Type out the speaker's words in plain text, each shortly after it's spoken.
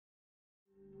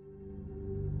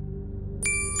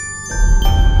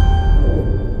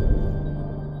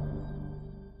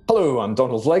Hello, I'm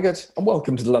Donald Leggett, and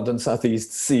welcome to the London South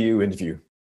East CEO interview.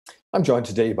 I'm joined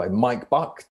today by Mike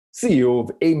Buck, CEO of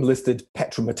AIM-listed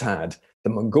Petro Matad, the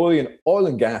Mongolian oil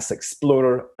and gas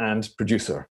explorer and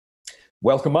producer.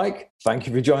 Welcome, Mike. Thank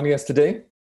you for joining us today.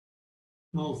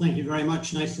 Well, thank you very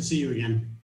much. Nice to see you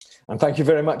again. And thank you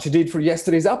very much indeed for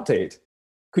yesterday's update.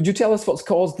 Could you tell us what's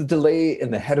caused the delay in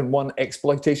the Heron-1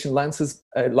 exploitation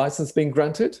license being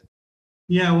granted?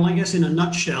 Yeah, well, I guess in a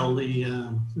nutshell,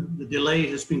 the delay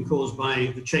has been caused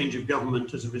by the change of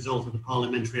government as a result of the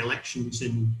parliamentary elections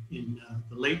in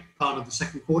the late part of the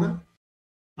second quarter.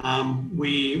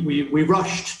 We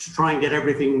rushed to try and get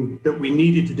everything that we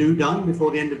needed to do done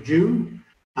before the end of June,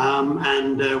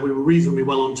 and we were reasonably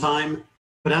well on time.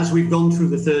 But as we've gone through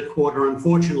the third quarter,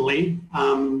 unfortunately,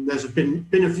 there's been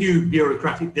a few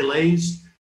bureaucratic delays.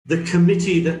 The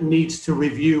committee that needs to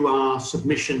review our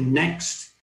submission next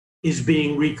is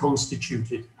being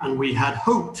reconstituted, and we had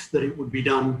hoped that it would be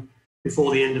done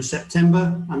before the end of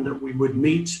September and that we would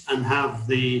meet and have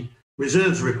the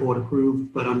reserves report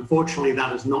approved, but unfortunately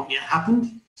that has not yet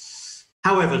happened.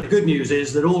 However, the good news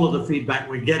is that all of the feedback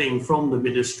we're getting from the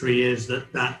ministry is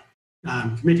that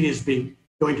committee is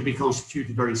going to be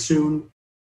constituted very soon,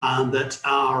 and that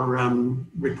our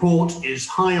report is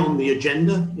high on the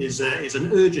agenda, is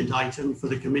an urgent item for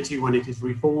the committee when it is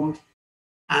reformed.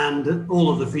 And all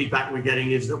of the feedback we're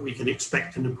getting is that we can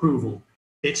expect an approval.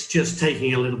 It's just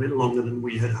taking a little bit longer than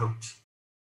we had hoped.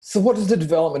 So what does the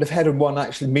development of Heron-1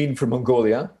 actually mean for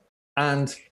Mongolia?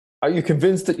 And are you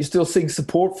convinced that you're still seeing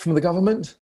support from the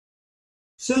government?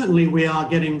 Certainly we are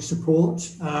getting support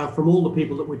from all the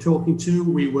people that we're talking to.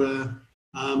 We were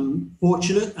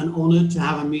fortunate and honoured to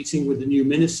have a meeting with the new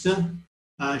minister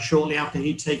shortly after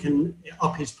he'd taken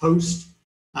up his post.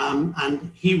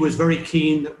 And he was very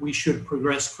keen that we should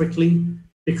progress quickly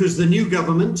because the new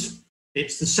government,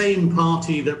 it's the same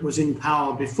party that was in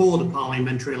power before the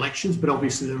parliamentary elections, but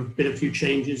obviously there have been a few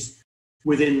changes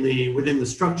within the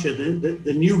structure.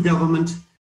 The new government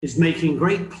is making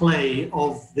great play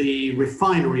of the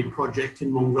refinery project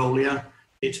in Mongolia.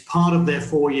 It's part of their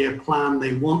 4-year plan.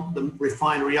 They want the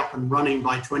refinery up and running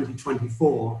by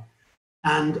 2024.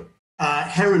 And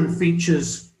Heron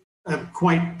features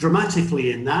quite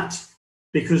dramatically in that,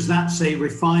 because that's a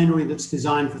refinery that's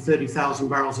designed for 30,000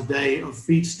 barrels a day of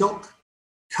feedstock.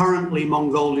 Currently,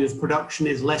 Mongolia's production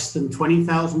is less than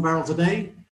 20,000 barrels a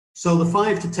day. So the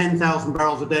 5,000 to 10,000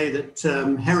 barrels a day that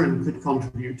Heron could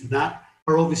contribute to that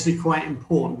are obviously quite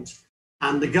important.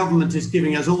 And the government is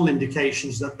giving us all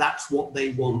indications that that's what they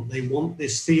want. They want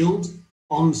this field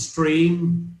on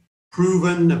stream,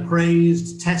 proven,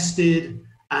 appraised, tested,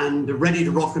 and ready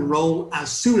to rock and roll as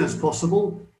soon as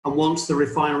possible. And once the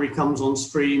refinery comes on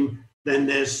stream, then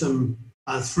there's some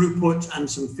throughput and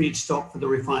some feedstock for the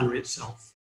refinery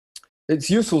itself. It's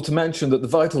useful to mention that the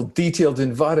vital detailed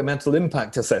environmental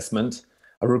impact assessment,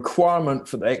 a requirement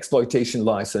for the exploitation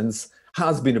license,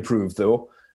 has been approved though.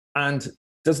 And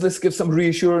does this give some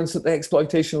reassurance that the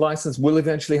exploitation license will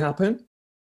eventually happen?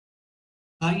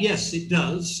 Yes, it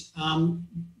does.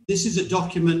 This is a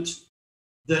document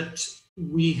that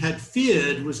we had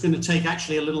feared was going to take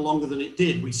actually a little longer than it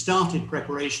did. We started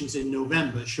preparations in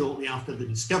November, shortly after the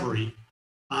discovery,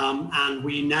 and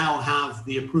we now have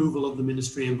the approval of the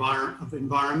Ministry of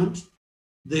Environment.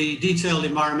 The detailed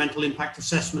environmental impact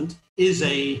assessment is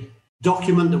a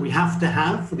document that we have to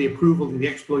have for the approval of the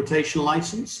exploitation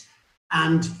license,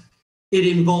 and it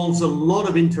involves a lot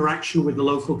of interaction with the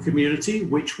local community,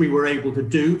 which we were able to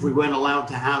do. We weren't allowed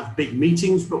to have big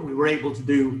meetings, but we were able to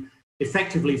do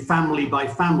effectively family by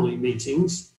family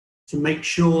meetings to make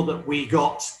sure that we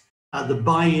got the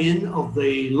buy-in of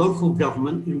the local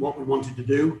government in what we wanted to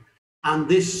do. And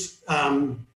this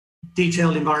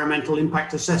detailed environmental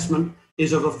impact assessment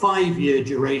is of a 5-year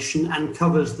duration and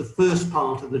covers the first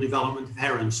part of the development of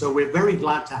Heron. So we're very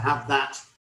glad to have that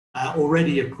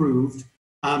already approved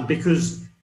because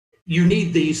you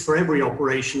need these for every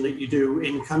operation that you do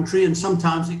in country, and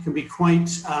sometimes it can be quite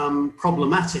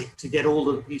problematic to get all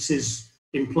the pieces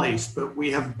in place. But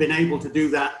we have been able to do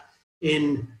that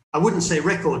in, I wouldn't say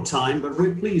record time, but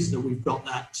we're pleased that we've got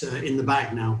that in the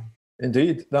bag now.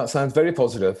 Indeed, that sounds very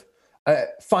positive.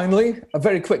 Finally, a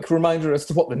very quick reminder as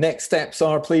to what the next steps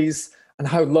are, please, and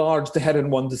how large the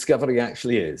Heron-1 discovery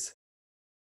actually is.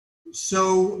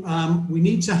 So we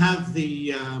need to have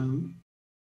the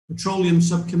Petroleum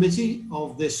Subcommittee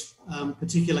of this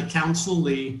particular council,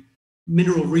 the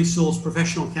Mineral Resource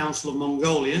Professional Council of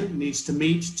Mongolia, needs to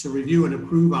meet to review and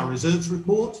approve our reserves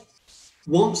report.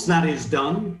 Once that is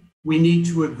done, we need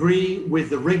to agree with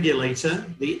the regulator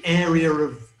the area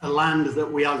of land that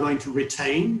we are going to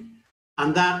retain.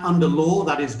 And that under law,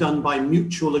 that is done by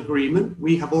mutual agreement.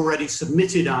 We have already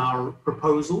submitted our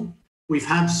proposal.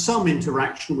 We've had some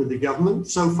interaction with the government,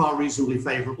 so far reasonably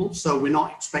favourable, so we're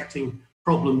not expecting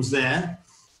problems there.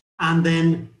 And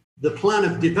then the plan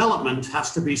of development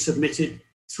has to be submitted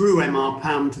through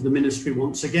MRPAM to the ministry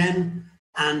once again,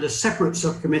 and a separate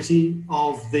subcommittee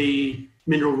of the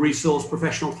Mineral Resource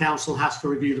Professional Council has to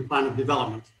review the plan of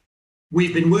development.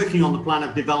 We've been working on the plan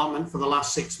of development for the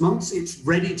last 6 months. It's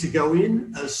ready to go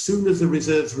in as soon as the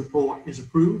reserves report is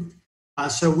approved.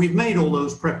 So we've made all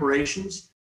those preparations.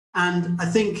 And I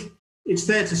think it's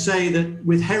fair to say that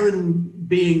with Heron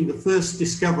being the first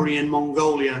discovery in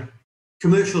Mongolia,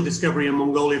 commercial discovery in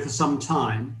Mongolia for some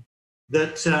time,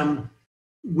 that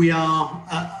we are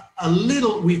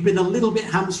we've been a little bit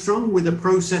hamstrung with a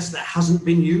process that hasn't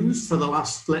been used for the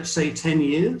last, let's say, 10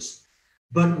 years,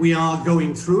 but we are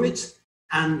going through it.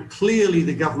 And clearly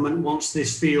the government wants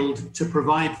this field to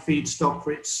provide feedstock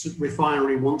for its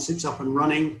refinery once it's up and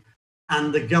running.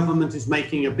 And the government is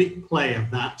making a big play of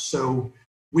that. So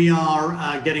we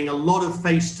are getting a lot of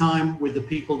face time with the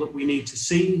people that we need to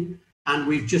see. And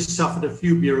we've just suffered a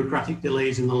few bureaucratic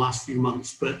delays in the last few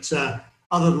months. But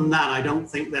other than that, I don't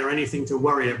think they're anything to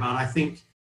worry about. I think,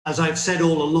 as I've said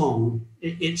all along,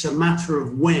 it's a matter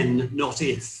of when, not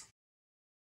if.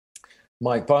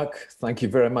 Mike Buck, thank you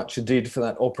very much indeed for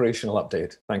that operational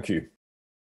update. Thank you.